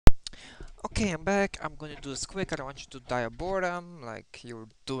Okay, I'm back. I'm gonna do this quick. I don't want you to die of boredom like you were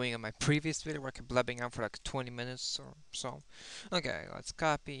doing in my previous video where I kept blabbing on for like 20 minutes or so. Okay, let's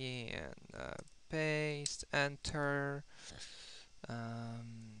copy and paste, enter. Um,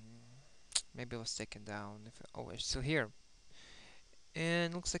 Maybe it was taken down. Oh, it's still here.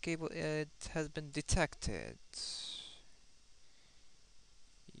 And looks like it has been detected.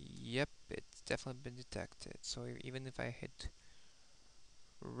 Yep, it's definitely been detected. So even if I hit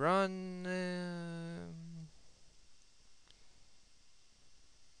run,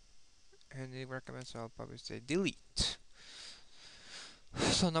 and it recommends, I'll probably say delete.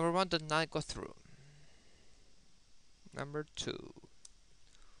 So number one did not go through. Number two,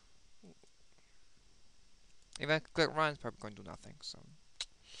 if I click run, it's probably going to do nothing. So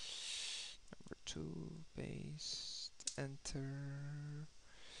number two, paste, enter,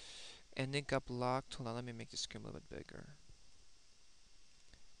 and it got blocked. Hold on, let me make the screen a little bit bigger.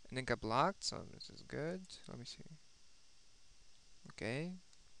 And it got blocked, so this is good. Let me see. Okay.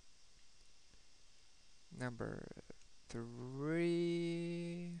 Number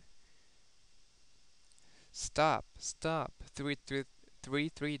three, stop,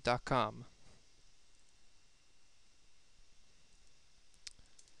 3333.com.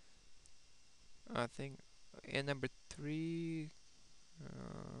 I think, and number three,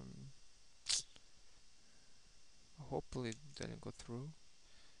 um, hopefully it didn't go through.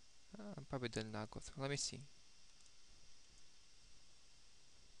 Probably did not go through. Let me see.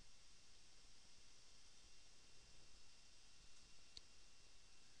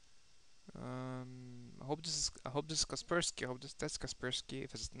 I hope this is Kaspersky. I hope that's Kaspersky.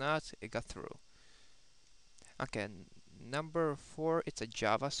 If it's not, it got through. Okay, number four, it's a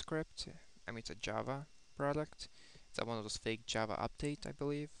JavaScript. I mean, it's a Java product. It's one of those fake Java update, I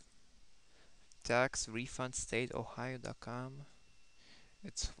believe. Tax refund state ohio.com.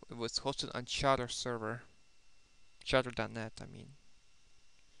 It was hosted on Chatter server, chatter.net. I mean,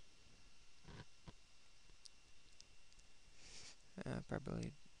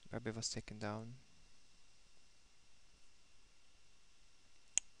 probably was taken down.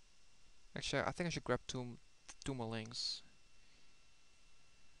 Actually, I think I should grab two more links.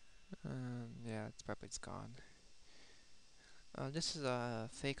 Yeah, it's gone. This is a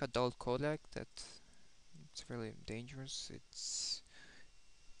fake adult codec that it's really dangerous. It's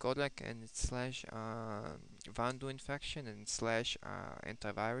codec and it's slash Vandu infection and slash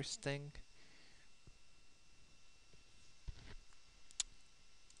antivirus thing.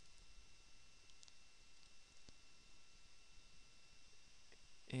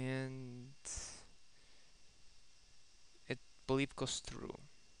 And it believe goes through.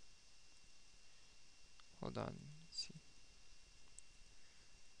 Hold on. Let's see.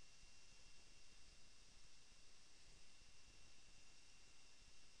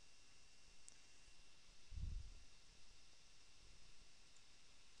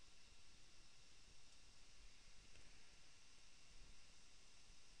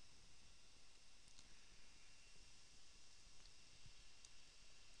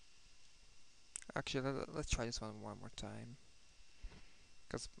 Actually, let's try this one more time.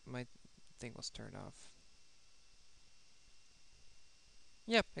 Because my thing was turned off.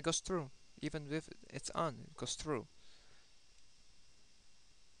 Yep, it goes through. Even if it's on, it goes through.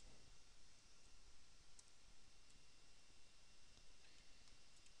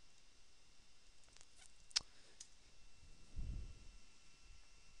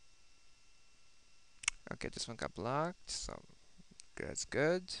 Okay, this one got blocked, so that's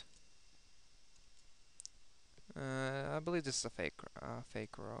good. I believe this is a fake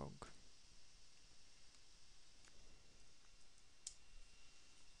rogue.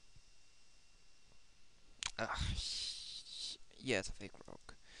 Ugh, yeah, it's a fake rogue.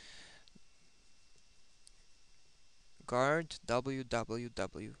 Guard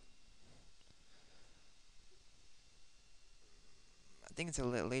www. I think it's the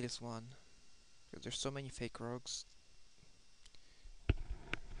latest one. Because there's so many fake rogues.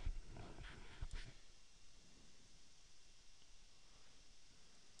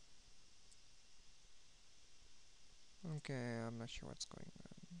 Okay, I'm not sure what's going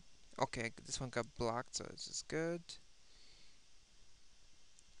on. Okay, this one got blocked, so this is good.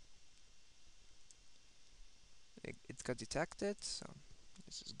 It got detected, so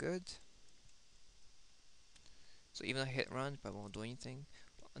this is good. So even if I hit run, but won't do anything.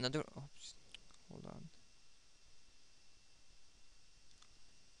 Another. Oops, hold on.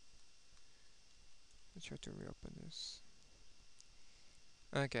 Let's try to reopen this.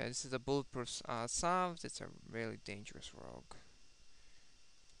 Okay, this is a bulletproof soft. It's a really dangerous rogue.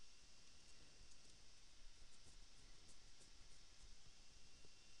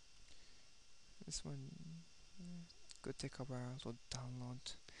 This one could take a while to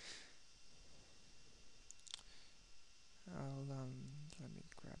download. Let me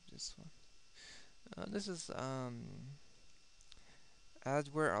grab this one. This is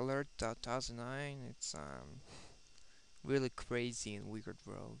adware alert 2009. It's really crazy and weird,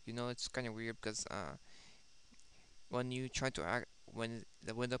 bro. You know, it's kind of weird because when you try to act, when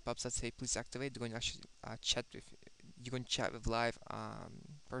the window pops up say please activate, they're going to actually chat with you're going to chat with live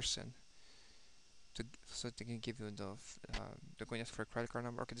person so they can give you they're going to ask for a credit card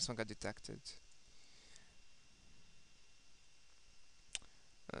number. Okay, this one got detected.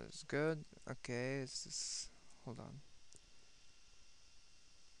 That's good. Okay, hold on.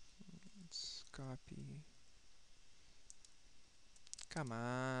 Let's copy. Come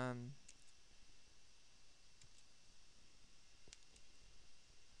on.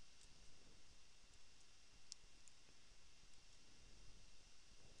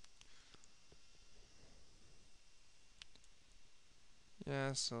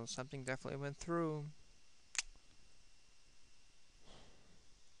 Yeah, so something definitely went through.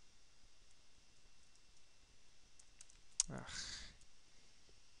 Ugh.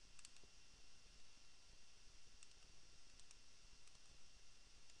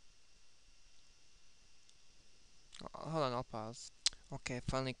 Hold on, I'll pause. Okay,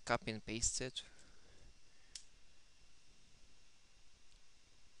 finally copy and paste it.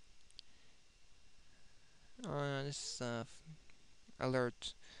 This is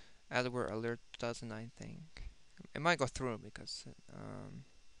alert, adware alert 2009 thing. It might go through because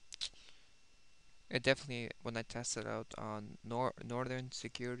it definitely, when I tested out on Northern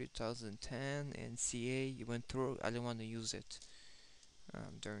Security 2010 and CA, it went through. I didn't want to use it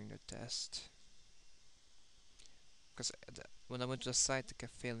during the test because when I went to the site, it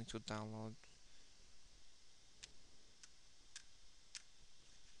kept failing to download.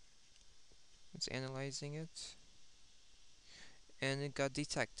 It's analyzing it, and it got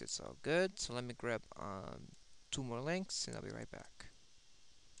detected. So good. So let me grab two more links, and I'll be right back.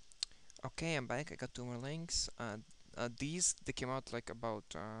 Okay, I'm back. I got two more links. These they came out like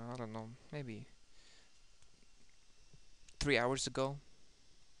about I don't know, maybe 3 hours ago,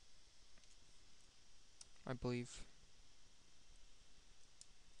 I believe.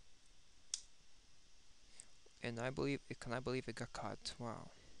 And I believe it got caught.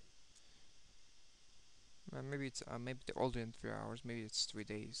 Wow. Maybe they're older than 3 hours. Maybe it's 3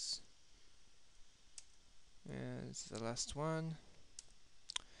 days. And this is the last one.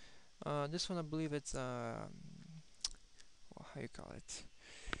 This one I believe it's well, how you call it?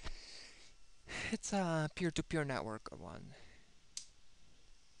 It's a peer-to-peer network one,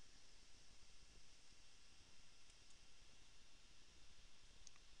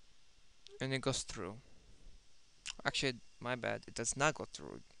 and it goes through. Actually, my bad. It does not go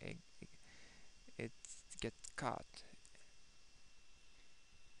through. It gets caught.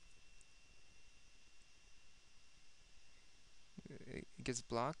 It gets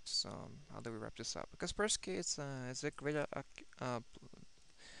blocked. So how do we wrap this up? Kaspersky is a great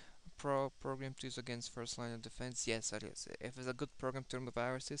program to use against first line of defense. Yes, it is. If it's a good program to remove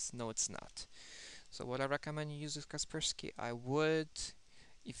viruses, no, it's not. So what I recommend you use is Kaspersky. I would,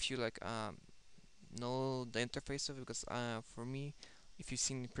 if you like know the interface of it, because for me, if you've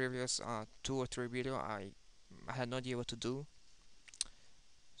seen the previous 2 or 3 video, I had no idea what to do.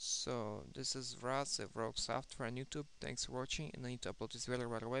 So this is Raz of Rogue Software on YouTube. Thanks for watching, and I need to upload this video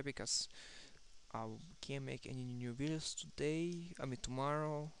right away because I can't make any new videos today. I mean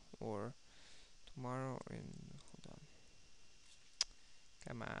tomorrow or tomorrow and hold on,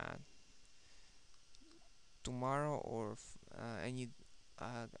 come on, tomorrow or any.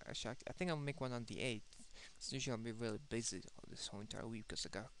 Actually, I think I'll make one on the 8th. Cause usually I'll be really busy this whole entire week because I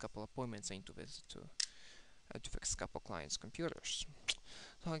got a couple appointments I need to visit to fix a couple clients' computers.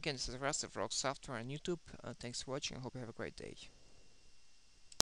 So again, this is the rest of Rogue Software on YouTube. Thanks for watching. I hope you have a great day.